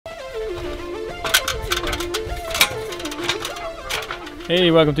Hey,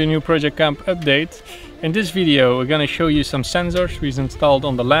 welcome to a new Project Kamp update. In this video we're going to show you some sensors we've installed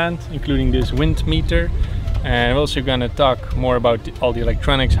on the land, including this wind meter, and we're also going to talk more about all the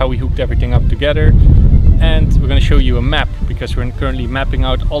electronics, how we hooked everything up together, and we're going to show you a map because we're currently mapping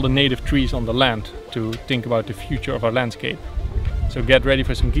out all the native trees on the land to think about the future of our landscape. So get ready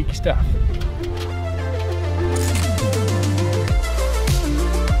for some geeky stuff.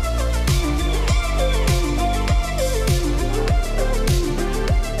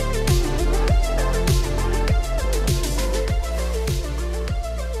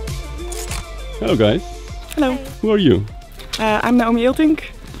 Hello guys. Hello. Who are you? I'm Naomi Eeltink.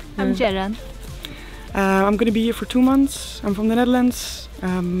 I'm Gerran. I'm going to be here for 2 months. I'm from the Netherlands.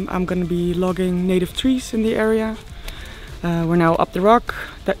 I'm going to be logging native trees in the area. We're now up the rock.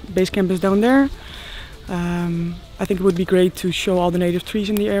 That base camp is down there. I think it would be great to show all the native trees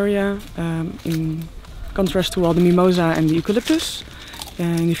in the area in contrast to all the mimosa and the eucalyptus.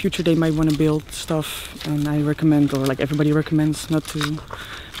 In the future they might want to build stuff, and I recommend, or like everybody recommends, not to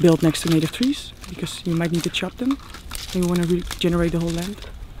build next to native trees because you might need to chop them and you want to regenerate the whole land.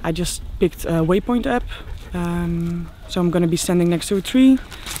 I just picked a waypoint app, so I'm going to be standing next to a tree,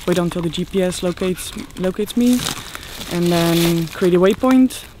 wait until the GPS locates me, and then create a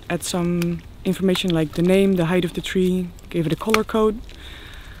waypoint, add some information like the name, the height of the tree, give it a color code,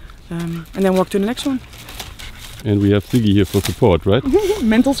 and then walk to the next one. And we have Siggy here for support, right?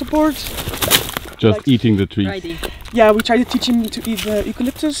 Mental support. Just like eating the trees. Righty. Yeah, we try to teach him to eat the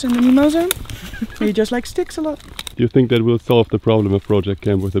eucalyptus and the mimosa. He just likes sticks a lot. Do you think that will solve the problem of Project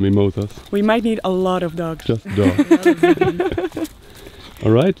Kamp with the mimosas? We might need a lot of dogs. Just dogs.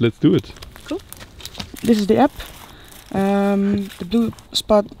 Alright, let's do it. Cool. This is the app. The blue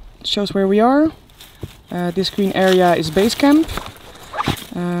spot shows where we are. This green area is base camp.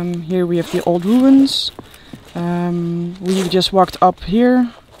 Here we have the old ruins. We just walked up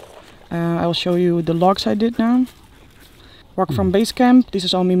here. I'll show you the logs I did now. Walk from base camp. This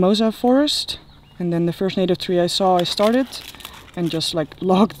is all mimosa forest, and then the first native tree I saw, I started and just like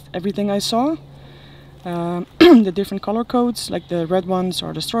logged everything I saw. The different color codes, like the red ones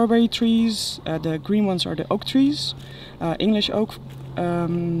are the strawberry trees, the green ones are the oak trees, English oak,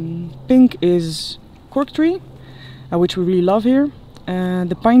 pink is cork tree, which we really love here.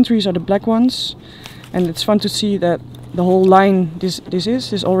 The pine trees are the black ones, and it's fun to see that the whole line this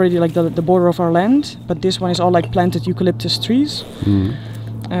is already like the border of our land, but this one is all like planted eucalyptus trees.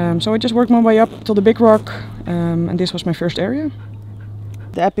 So I just worked my way up till the big rock, and this was my first area.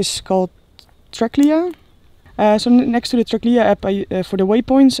 The app is called Recyled. So next to the Recyled app, for the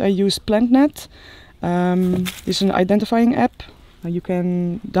waypoints I use PlantNet. This is an identifying app. You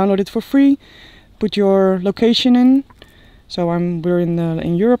can download it for free, put your location in. So we're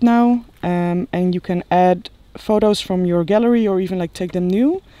in Europe now, and you can add photos from your gallery or even like take them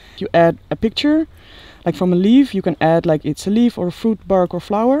new. You add a picture, like from a leaf, you can add like it's a leaf or a fruit, bark or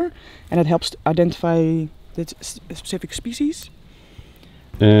flower, and it helps to identify the specific species.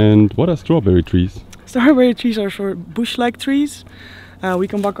 And what are strawberry trees? Strawberry trees are sort of bush-like trees. We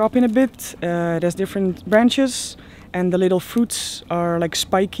can walk up in a bit. There's different branches, and the little fruits are like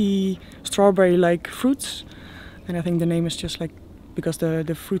spiky strawberry-like fruits. And I think the name is just like because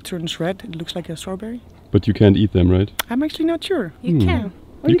the fruit turns red, it looks like a strawberry. But you can't eat them, right? I'm actually not sure. You can.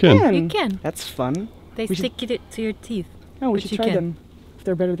 Oh, you can? You can. That's fun. They stick it to your teeth. Oh, we But should you try can. them. If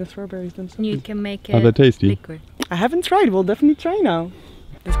they're better than strawberries than something. You can make Are they tasty? liquid. I haven't tried. We'll definitely try now.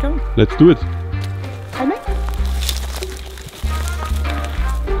 Let's go. Let's do it. Hi, mate.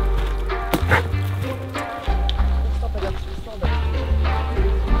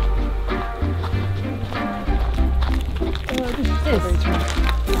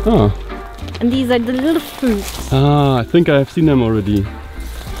 Ah. And these are the little fruits. I think I have seen them already.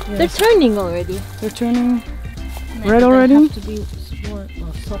 Yes. They're turning already. They're turning And red they already. have to be more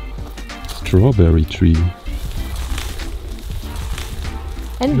soft. Strawberry tree.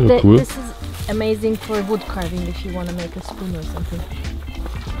 And Yeah, cool. this is amazing for wood carving if you want to make a spoon or something.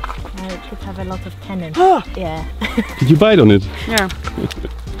 It should have a lot of tannins. Ah! Yeah. Did you bite on it? Yeah.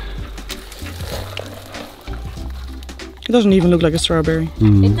 It doesn't even look like a strawberry.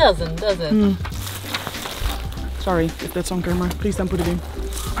 It doesn't, does it? Sorry if that's on camera. Please don't put it in.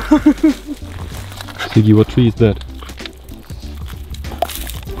 Siggy, what tree is that?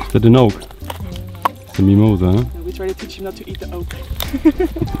 Is that an oak? It's a mimosa, huh? No, we try to teach him not to eat the oak.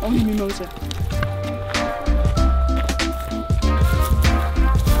 Only mimosa.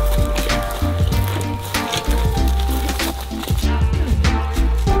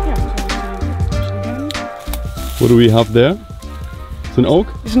 What do we have there? It's an oak?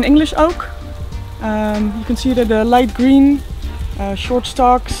 It's an English oak. You can see that the light green short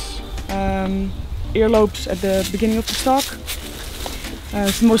stalks, earlobes at the beginning of the stalk.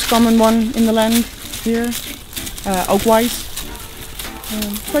 It's the most common one in the land here, oak-wise.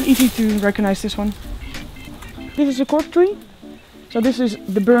 Quite easy to recognize this one. This is a cork tree. So this is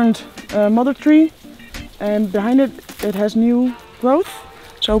the burned mother tree, and behind it it has new growth.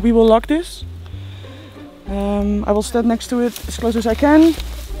 So we will log this. I will stand next to it as close as I can.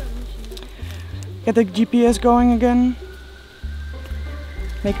 Get the GPS going again.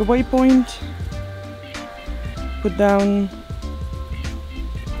 Make a waypoint. Put down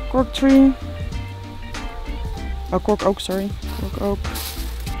cork tree. Oh, cork oak, sorry. Cork oak.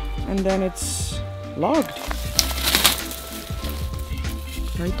 And then it's logged.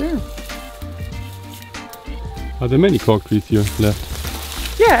 Right there. Are there many cork trees here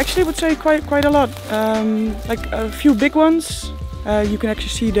left? Yeah, actually I would say quite a lot. Like a few big ones. You can actually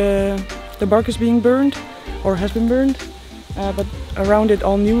see the bark is being burned or has been burned. But around it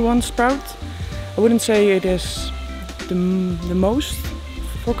all new ones sprout. I wouldn't say it is the most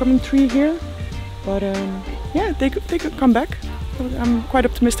forecoming tree here. But yeah, they could come back. I'm quite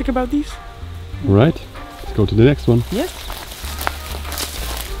optimistic about these. Alright, let's go to the next one. Yes.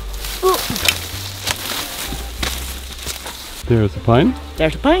 There's a pine.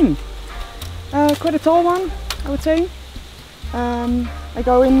 There's a pine. Quite a tall one, I would say. I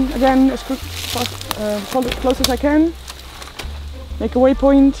go in again as close as I can. Make a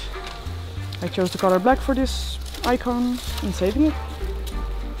waypoint. I chose the color black for this icon and saving it.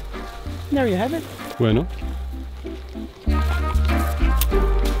 There you have it. Bueno.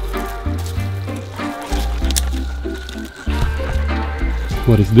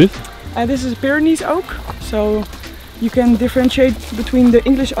 What is this? This is a Pyrenees oak. So you can differentiate between the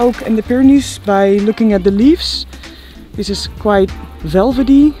English oak and the Pyrenees by looking at the leaves. This is quite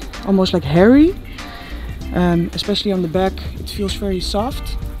velvety, almost like hairy. Especially on the back, it feels very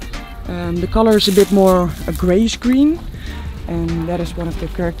soft. The color is a bit more a grayish green, and that is one of the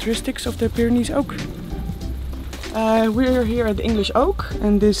characteristics of the Pyrenees oak. We're here at the English oak,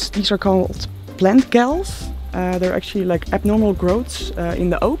 and these are called plant galls. They're actually like abnormal growths in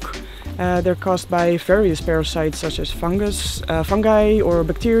the oak. They're caused by various parasites such as fungi or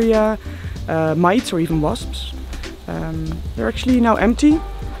bacteria, mites or even wasps. They're actually now empty.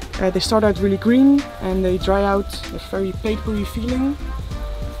 They start out really green and they dry out with very papery feeling.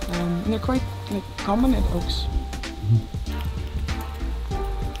 And they're quite common at oaks.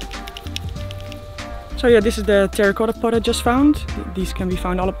 So yeah, this is the terracotta pot I just found. These can be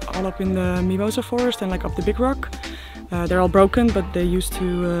found all up in the mimosa forest and like up the big rock. They're all broken, but they used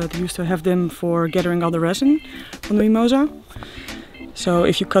to have them for gathering all the resin from the mimosa. So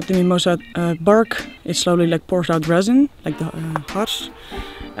if you cut the mimosa bark, it slowly like pours out resin, like the husk.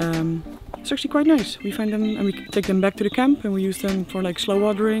 It's actually quite nice. We find them and we take them back to the camp and we use them for like slow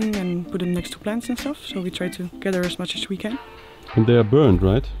watering and put them next to plants and stuff. So we try to gather as much as we can. And they are burned,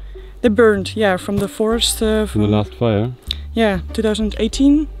 right? They're burned, yeah, from the forest. From the last fire? Yeah,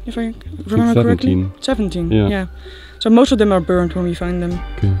 2018, if I remember correctly. 17, yeah. So most of them are burned when we find them.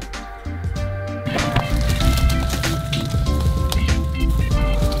 Okay.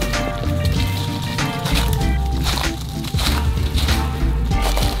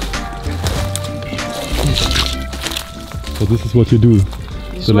 So this is what you do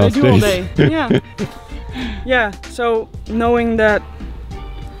the last days. All day. Yeah. Yeah, so knowing that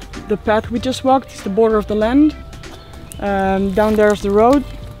the path we just walked is the border of the land, down there is the road,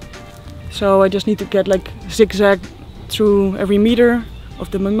 so I just need to get like zigzag through every meter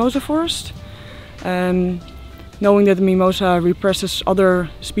of the mimosa forest. Knowing that the mimosa represses other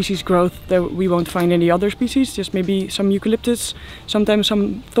species growth, that we won't find any other species, just maybe some eucalyptus, sometimes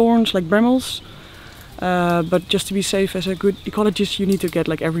some thorns like brambles. But just to be safe as a good ecologist, you need to get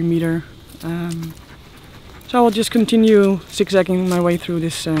like every meter. So I'll just continue zigzagging my way through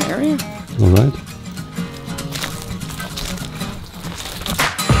this area. All right.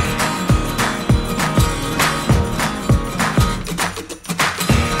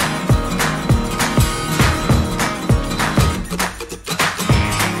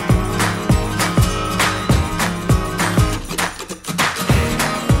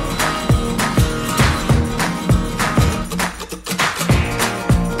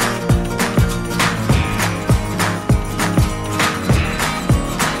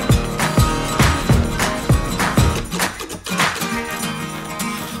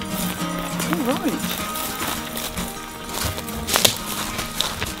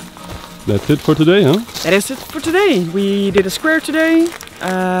 That's it for today, huh? That is it for today. We did a square today.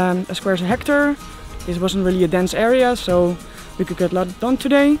 A square is a hectare. This wasn't really a dense area, so we could get a lot done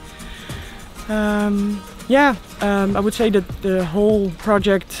today. Yeah, I would say that the whole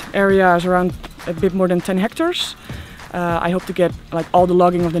project area is around a bit more than 10 hectares. I hope to get like all the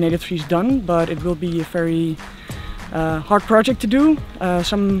logging of the native trees done, but it will be a very hard project to do.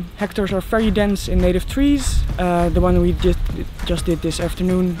 Some hectares are very dense in native trees. The one we just did this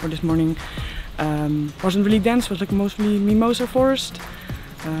afternoon or this morning wasn't really dense, was like mostly mimosa forest.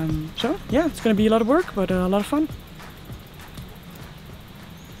 So yeah, it's gonna be a lot of work, but a lot of fun.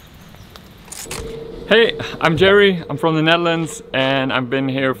 Hey, I'm Jerry, I'm from the Netherlands and I've been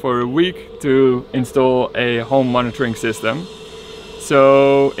here for a week to install a home monitoring system.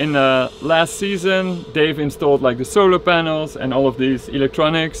 So in the last season Dave installed like the solar panels and all of these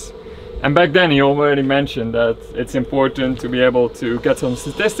electronics, and back then he already mentioned that it's important to be able to get some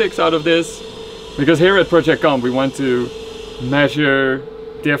statistics out of this, because here at Project Kamp we want to measure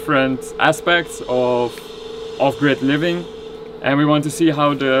different aspects of off-grid living. And we want to see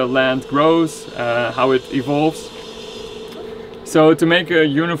how the land grows, how it evolves. So to make a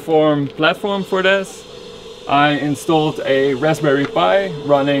uniform platform for this, I installed a Raspberry Pi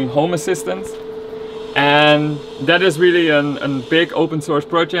running Home Assistant. And that is really a big open source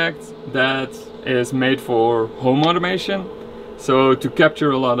project that is made for home automation. So to capture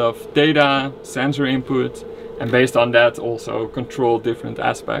a lot of data, sensor input, and based on that also control different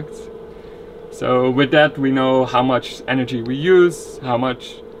aspects. So with that we know how much energy we use, how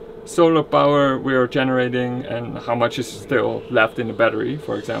much solar power we are generating, and how much is still left in the battery,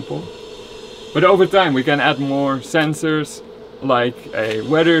 for example. But over time we can add more sensors, like a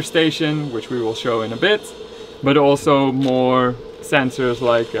weather station, which we will show in a bit, but also more sensors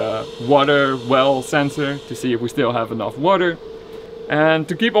like a water well sensor to see if we still have enough water. And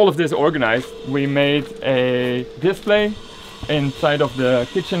to keep all of this organized, we made a display inside of the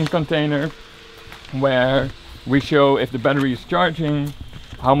kitchen container where we show if the battery is charging,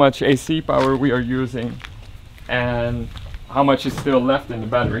 how much AC power we are using, and how much is still left in the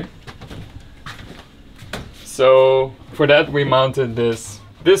battery. So for that we mounted this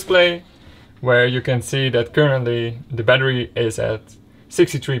display where you can see that currently the battery is at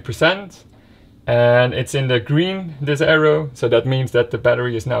 63% and it's in the green, this arrow, so that means that the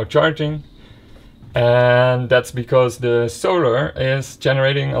battery is now charging, and that's because the solar is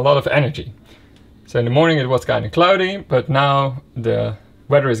generating a lot of energy. So in the morning it was kind of cloudy, but now the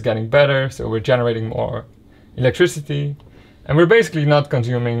weather is getting better, so we're generating more electricity. And we're basically not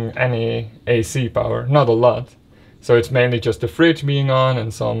consuming any AC power, not a lot. So it's mainly just the fridge being on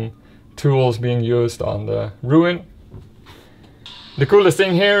and some tools being used on the ruin. The coolest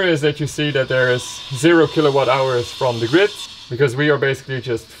thing here is that you see that there is 0 kilowatt hours from the grid, because we are basically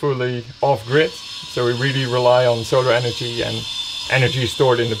just fully off grid. So we really rely on solar energy and energy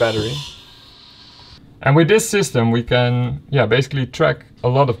stored in the battery. And with this system we can basically track a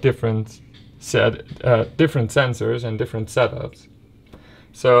lot of different sensors and different setups.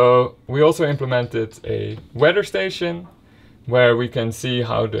 So we also implemented a weather station where we can see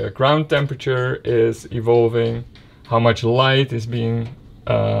how the ground temperature is evolving, how much light is being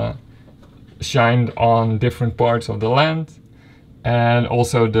shined on different parts of the land, and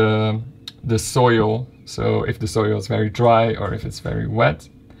also the soil, so if the soil is very dry or if it's very wet.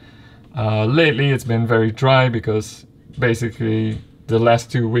 Lately it's been very dry because basically the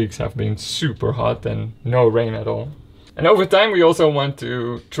last 2 weeks have been super hot and no rain at all. And over time we also want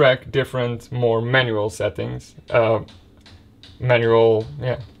to track different more manual settings, manual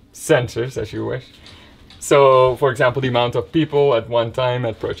sensors as you wish. So for example the amount of people at one time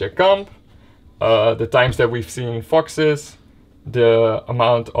at Project Kamp, the times that we've seen foxes, the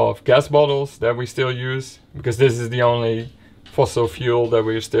amount of gas bottles that we still use, because this is the only fossil fuel that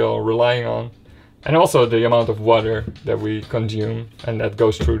we're still relying on, and also the amount of water that we consume and that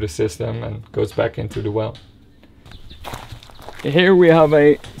goes through the system and goes back into the well. Here we have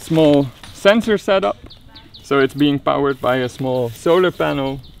a small sensor setup, so it's being powered by a small solar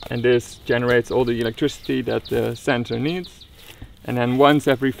panel, and this generates all the electricity that the sensor needs, and then once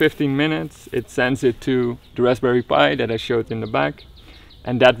every 15 minutes it sends it to the Raspberry Pi that I showed in the back,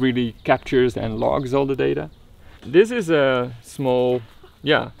 and that really captures and logs all the data. This is a small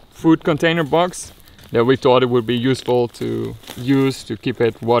food container box that we thought it would be useful to use to keep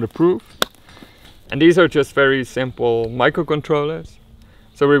it waterproof. And these are just very simple microcontrollers.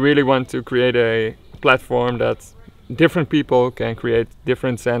 So we really want to create a platform that different people can create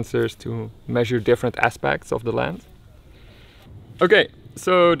different sensors to measure different aspects of the land. Okay,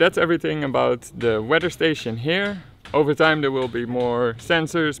 so that's everything about the weather station here. Over time there will be more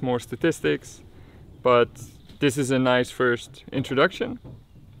sensors, more statistics, but this is a nice first introduction,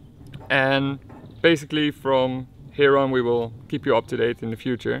 and basically from here on we will keep you up to date in the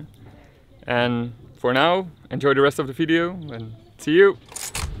future. And for now, enjoy the rest of the video and see you.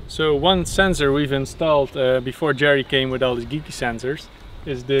 So one sensor we've installed before Jerry came with all these geeky sensors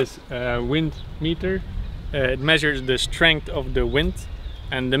is this wind meter. It measures the strength of the wind,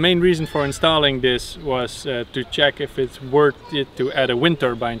 and the main reason for installing this was to check if it's worth it to add a wind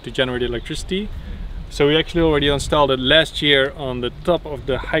turbine to generate electricity. So we actually already installed it last year on the top of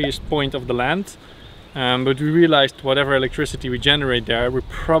the highest point of the land, but we realized whatever electricity we generate there, we're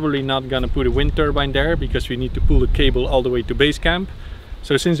probably not gonna put a wind turbine there because we need to pull the cable all the way to base camp.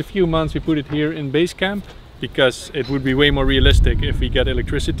 So since a few months we put it here in base camp because it would be way more realistic if we get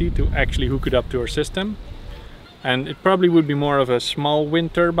electricity to actually hook it up to our system. And it probably would be more of a small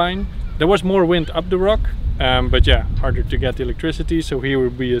wind turbine. There was more wind up the rock, but yeah, harder to get the electricity. So here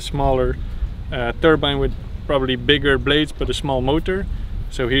would be a smaller turbine with probably bigger blades but a small motor.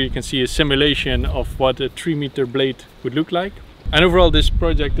 So here you can see a simulation of what a 3-meter blade would look like. And overall this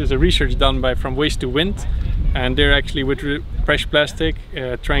project is a research done by From Waste to Wind, and they're actually with fresh plastic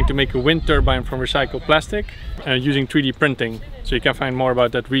trying to make a wind turbine from recycled plastic using 3D printing. So you can find more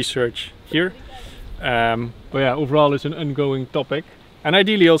about that research here. But yeah, overall it's an ongoing topic. And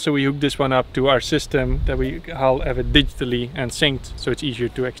ideally also we hook this one up to our system that we all have it digitally and synced, so it's easier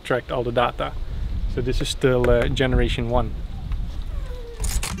to extract all the data. So this is still generation 1.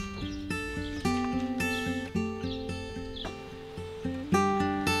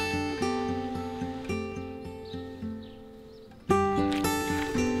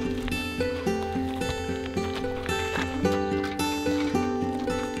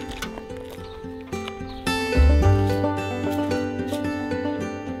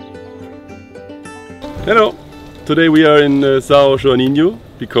 Hello! Today we are in São Joaninho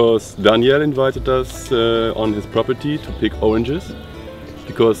because Daniel invited us on his property to pick oranges,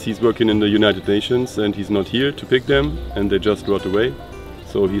 because he's working in the United Nations and he's not here to pick them and they just got away.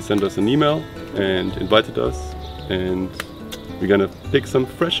 So he sent us an email and invited us, and we're gonna pick some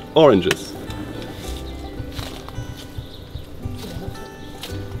fresh oranges.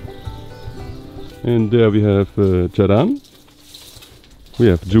 And there we have Charan, we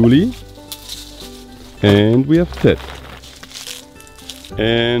have Julie, and we have Ted.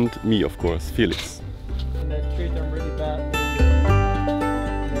 And me, of course, Felix. And they treat them really bad.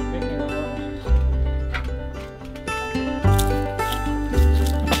 They're picking the oranges.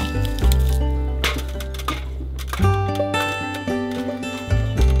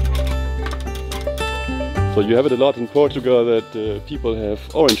 So you have it a lot in Portugal that people have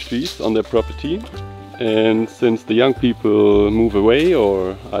orange trees on their property. And since the young people move away,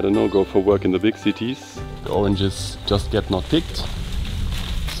 or I don't know, go for work in the big cities, the oranges just get not picked.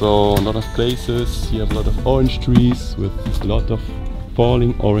 So a lot of places you have a lot of orange trees with a lot of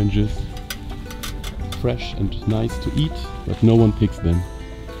falling oranges, fresh and nice to eat, but no one picks them.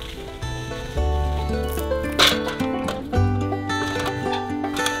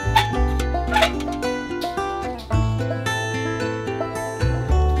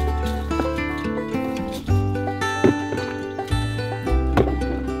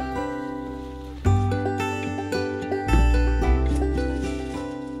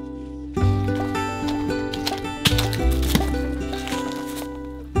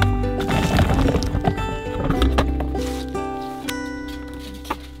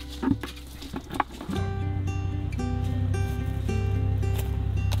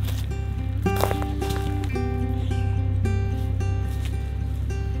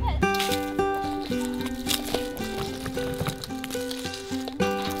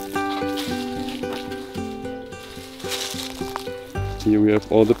 Here we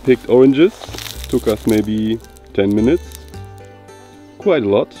have all the picked oranges. Took us maybe 10 minutes. Quite a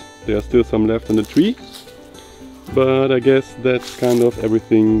lot. There are still some left on the tree. But I guess that's kind of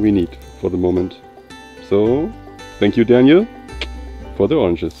everything we need for the moment. So, thank you Daniel for the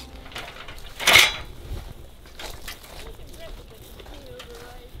oranges.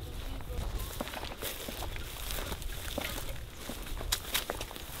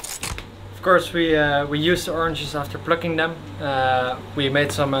 Of course, we used the oranges after plucking them. We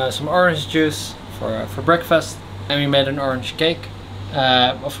made some orange juice for breakfast, and we made an orange cake.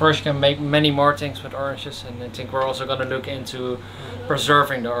 Of course, you can make many more things with oranges, and I think we're also going to look into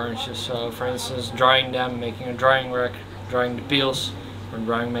preserving the oranges. So, for instance, drying them, making a drying rack, drying the peels, or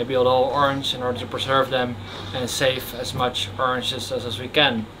drying maybe a whole orange in order to preserve them and save as much oranges as we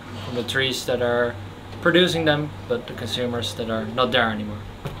can from the trees that are producing them, but the consumers that are not there anymore.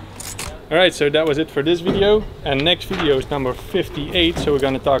 Alright, so that was it for this video, and next video is number 58, so we're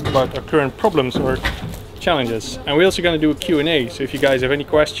going to talk about our current problems or challenges. And we're also going to do a Q&A, so if you guys have any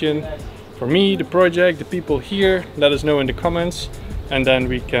question for me, the project, the people here, let us know in the comments. and then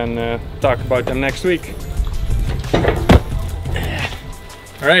we can talk about them next week.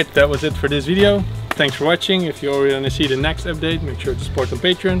 Alright, that was it for this video. Thanks for watching. If you already want to see the next update, make sure to support on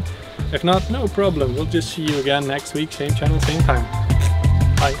Patreon. If not, no problem. We'll just see you again next week, same channel, same time.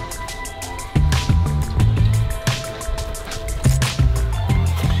 Bye.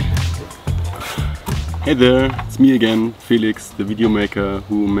 Hey there, it's me again, Felix, the video maker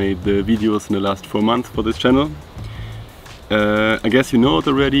who made the videos in the last 4 months for this channel. I guess you know it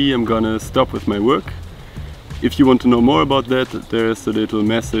already, I'm gonna stop with my work. If you want to know more about that, there's a little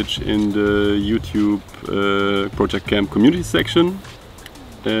message in the YouTube Project Kamp community section.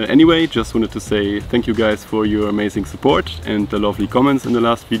 Anyway, just wanted to say thank you guys for your amazing support and the lovely comments in the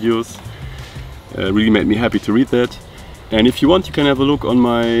last videos. Really made me happy to read that. And if you want, you can have a look on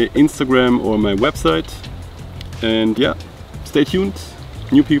my Instagram or my website. And yeah, stay tuned.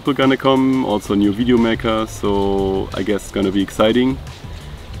 New people gonna come, also new video makers, so I guess it's gonna be exciting.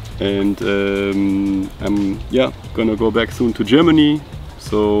 And I'm gonna go back soon to Germany.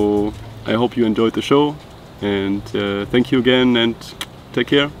 So I hope you enjoyed the show. And thank you again and take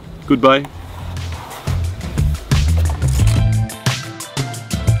care. Goodbye.